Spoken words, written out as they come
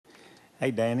Hey,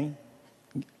 Danny,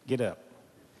 get up.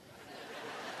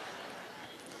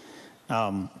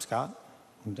 Scott,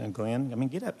 Glenn, I mean,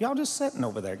 get up. Y'all just sitting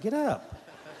over there. Get up.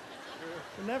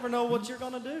 You never know what you're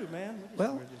going to do, man.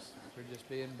 Well, we're just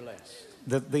being blessed.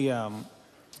 The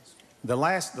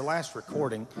last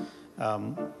recording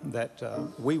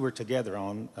that we were together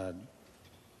on,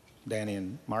 Danny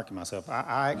and Mark and myself,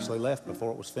 I actually left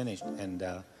before it was finished and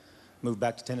moved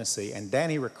back to Tennessee. And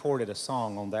Danny recorded a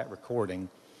song on that recording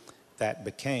that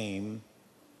became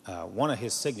one of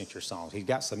his signature songs. He's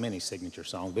got so many signature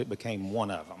songs, but it became one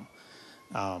of them.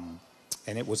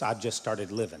 And it was I Just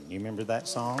Started Living. You remember that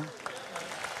song?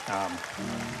 I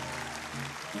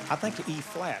think E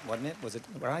flat, wasn't it? Was it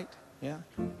right? Yeah?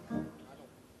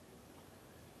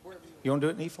 You want to do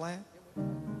it in E flat?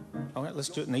 All right, let's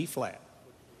do it in E flat.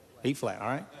 E flat, all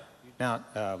right? Now,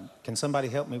 can somebody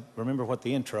help me remember what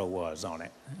the intro was on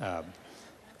it?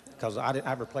 Because I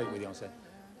ever played it with you and said,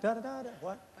 da-da-da-da,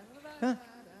 what?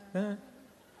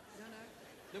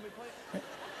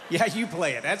 Yeah, you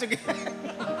play it. That's a good...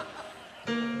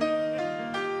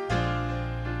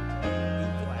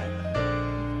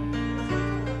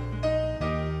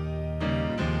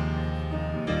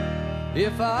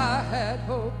 If I had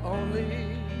hope only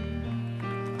in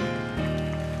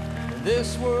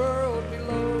this world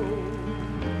below,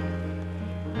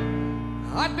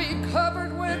 I'd be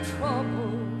covered with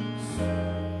troubles.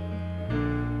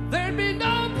 There'd be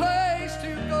no place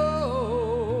to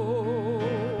go.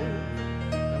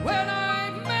 When I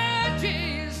met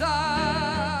Jesus,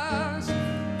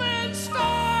 then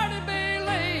started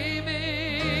believing,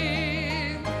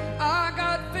 I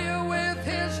got filled with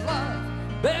His love,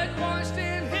 bed washed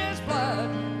in His blood.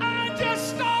 I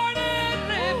just started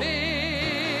living.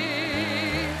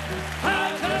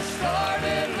 I just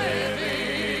started living.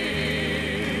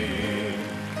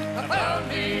 I found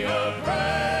me a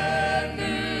brand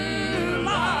new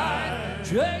life.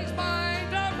 Changed my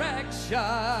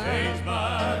direction. Changed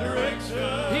my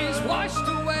direction. He's washed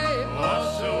away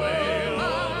all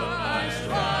of my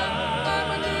strife.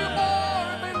 I'm a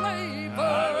newborn believer.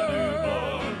 I'm a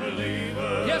newborn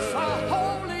believer. Yes, I'm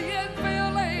holy and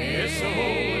filling. Yes, I'm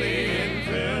holy and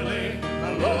filling.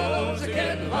 My loads are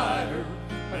getting lighter.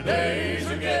 My days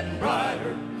are getting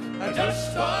brighter. I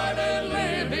just started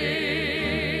living.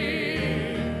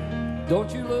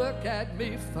 Don't you look at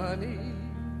me funny,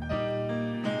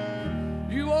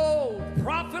 you old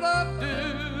prophet of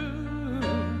doom.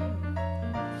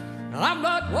 I'm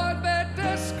not one bit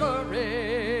discouraged,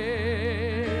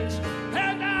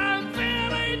 and I'm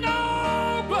feeling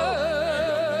no gloom.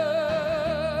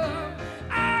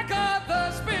 I got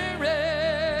the Spirit,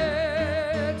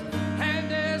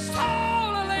 and it's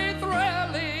totally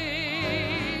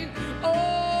thrilling.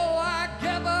 Oh, I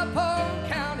give up on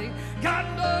counting, got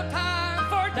no time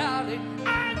for doubting.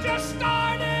 I just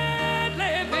started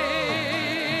living.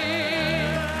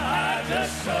 I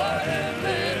just started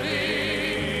living.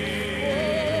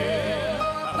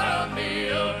 Oh, I found me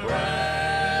a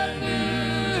brand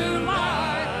new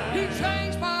life. He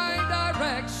changed my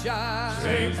direction.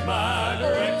 Changed my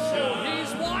direction.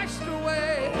 He's washed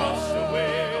away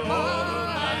all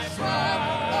my strife.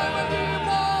 I'm a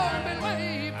newborn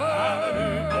believer. I'm a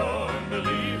newborn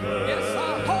believer. It's a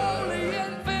holy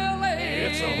and filling.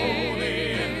 It's a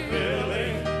holy and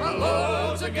filling. My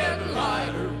loads are getting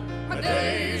lighter. My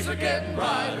days are getting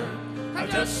brighter. I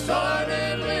just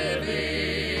started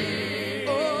living.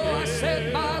 Oh, I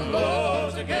said my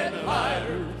loads are getting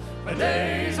lighter. My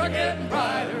days are getting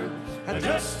brighter. I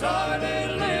just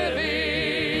started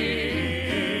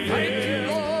living. Thank you,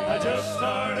 Lord. I just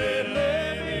started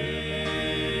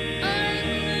living.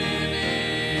 I'm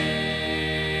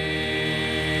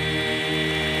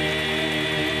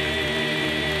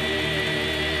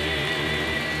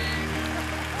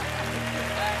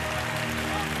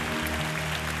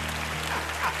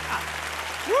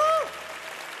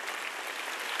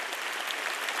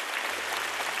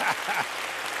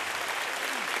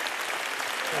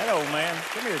That old man,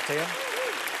 come here, Tim.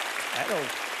 That old,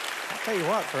 I'll tell you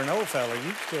what, for an old fella,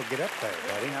 you still get up there,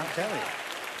 buddy, I'll tell you.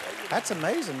 That's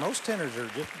amazing. Most tenors are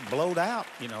just blowed out,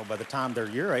 you know, by the time they're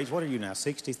your age. What are you now,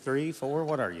 63, 4?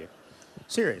 What are you?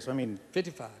 Serious, I mean.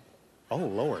 55. Oh,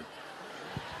 Lord.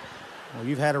 Well,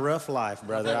 you've had a rough life,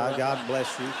 brother. God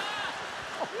bless you.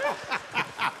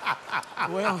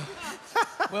 Well,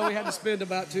 we had to spend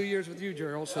about 2 years with you,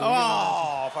 Gerald. So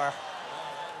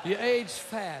you age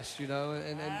fast, you know,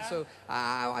 and so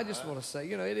I just want to say,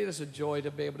 you know, it is a joy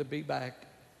to be able to be back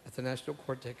at the National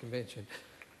Quartet Convention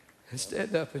and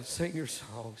stand up and sing your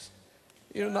songs.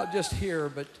 You know, not just here,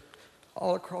 but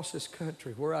all across this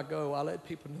country. Where I go, I let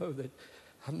people know that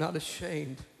I'm not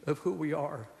ashamed of who we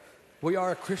are. We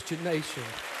are a Christian nation.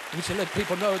 We should let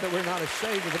people know that we're not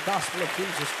ashamed of the gospel of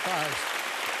Jesus Christ.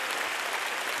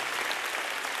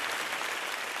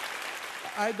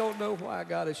 I don't know why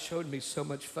God has showed me so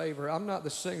much favor. I'm not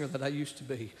the singer that I used to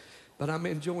be, but I'm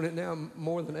enjoying it now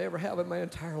more than I ever have in my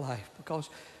entire life, because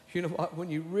you know what?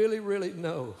 When you really, really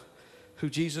know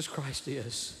who Jesus Christ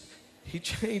is, he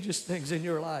changes things in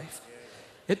your life.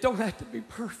 It don't have to be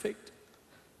perfect.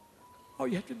 All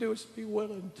you have to do is be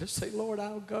willing to say, Lord,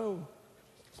 I'll go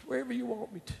wherever you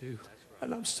want me to.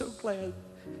 And I'm so glad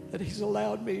that he's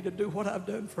allowed me to do what I've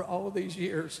done for all these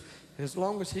years. And as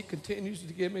long as he continues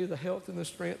to give me the health and the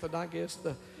strength and I guess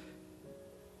the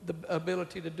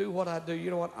ability to do what I do, you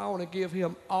know what? I want to give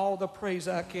him all the praise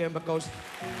I can, because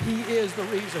he is the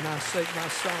reason I sing my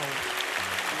song.